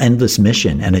 it's an endless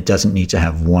mission, and it doesn't need to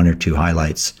have one or two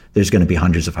highlights. There's going to be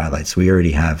hundreds of highlights. We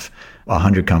already have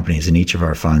 100 companies in each of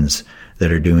our funds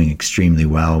that are doing extremely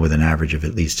well with an average of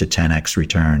at least a 10x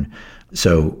return.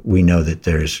 So we know that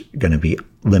there's going to be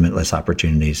limitless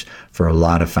opportunities for a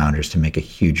lot of founders to make a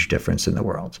huge difference in the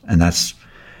world. And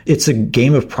it's a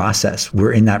game of process.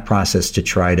 We're in that process to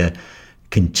try to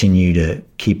continue to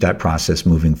keep that process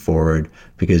moving forward,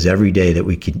 because every day that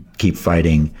we can keep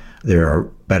fighting, there are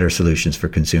better solutions for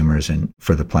consumers and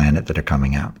for the planet that are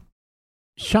coming out.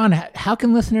 Sean, how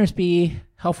can listeners be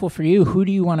helpful for you? Who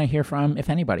do you want to hear from, if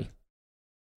anybody?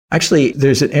 Actually,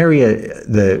 there's an area,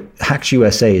 the Hacks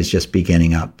USA is just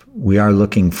beginning up. We are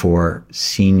looking for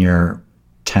senior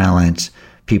talent,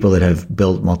 people that have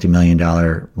built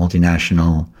multi-million-dollar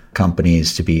multinational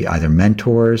companies to be either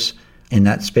mentors in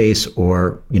that space,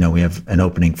 or, we have an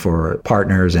opening for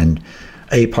partners and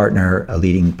a partner, a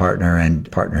leading partner, and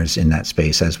partners in that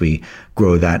space as we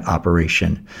grow that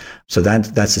operation. So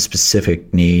that's a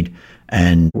specific need.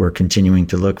 And we're continuing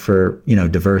to look for,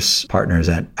 diverse partners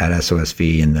at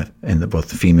SOSV in the both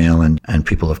the female and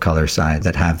people of color side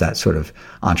that have that sort of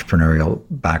entrepreneurial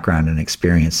background and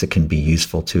experience that can be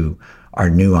useful to our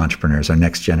new entrepreneurs, our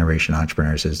next generation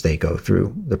entrepreneurs as they go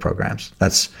through the programs.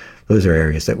 Those are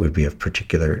areas that would be of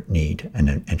particular need and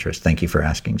interest. Thank you for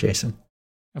asking, Jason.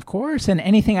 Of course. And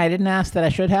anything I didn't ask that I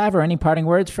should have, or any parting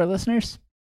words for listeners?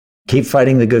 Keep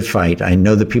fighting the good fight. I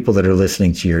know the people that are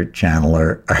listening to your channel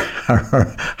are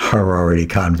already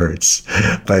converts,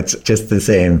 but just the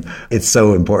same, it's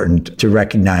so important to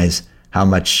recognize how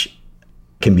much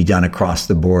can be done across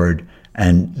the board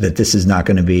and that this is not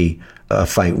going to be a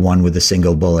fight won with a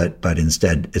single bullet, but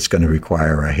instead it's going to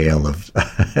require a hail of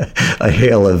a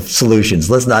hail of solutions.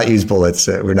 Let's not use bullets.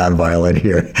 We're nonviolent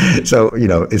here. So,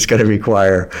 it's going to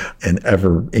require an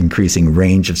ever increasing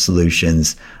range of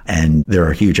solutions, and there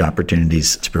are huge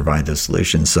opportunities to provide those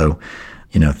solutions. So,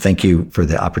 thank you for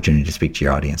the opportunity to speak to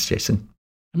your audience, Jason.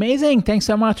 Amazing. Thanks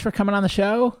so much for coming on the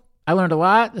show. I learned a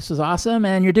lot. This was awesome,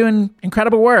 and you're doing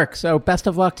incredible work. So best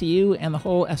of luck to you and the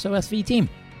whole SOSV team.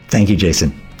 Thank you,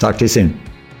 Jason. Talk to you soon.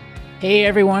 Hey,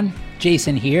 everyone.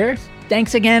 Jason here.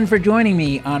 Thanks again for joining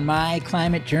me on my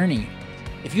climate journey.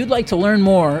 If you'd like to learn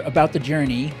more about the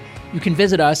journey, you can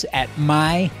visit us at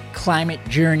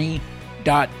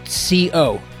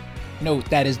myclimatejourney.co. Note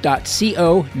that is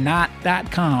 .co, not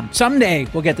 .com. Someday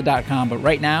we'll get the .com, but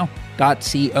right now,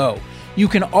 .co. You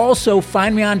can also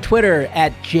find me on Twitter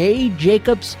at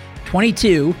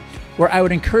jjacobs22, where I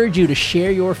would encourage you to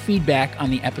share your feedback on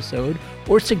the episode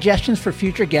or suggestions for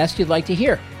future guests you'd like to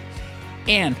hear.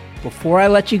 And before I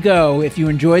let you go, if you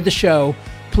enjoyed the show,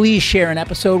 please share an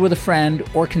episode with a friend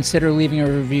or consider leaving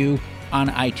a review on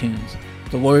iTunes.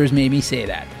 The lawyers made me say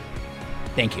that.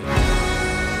 Thank you.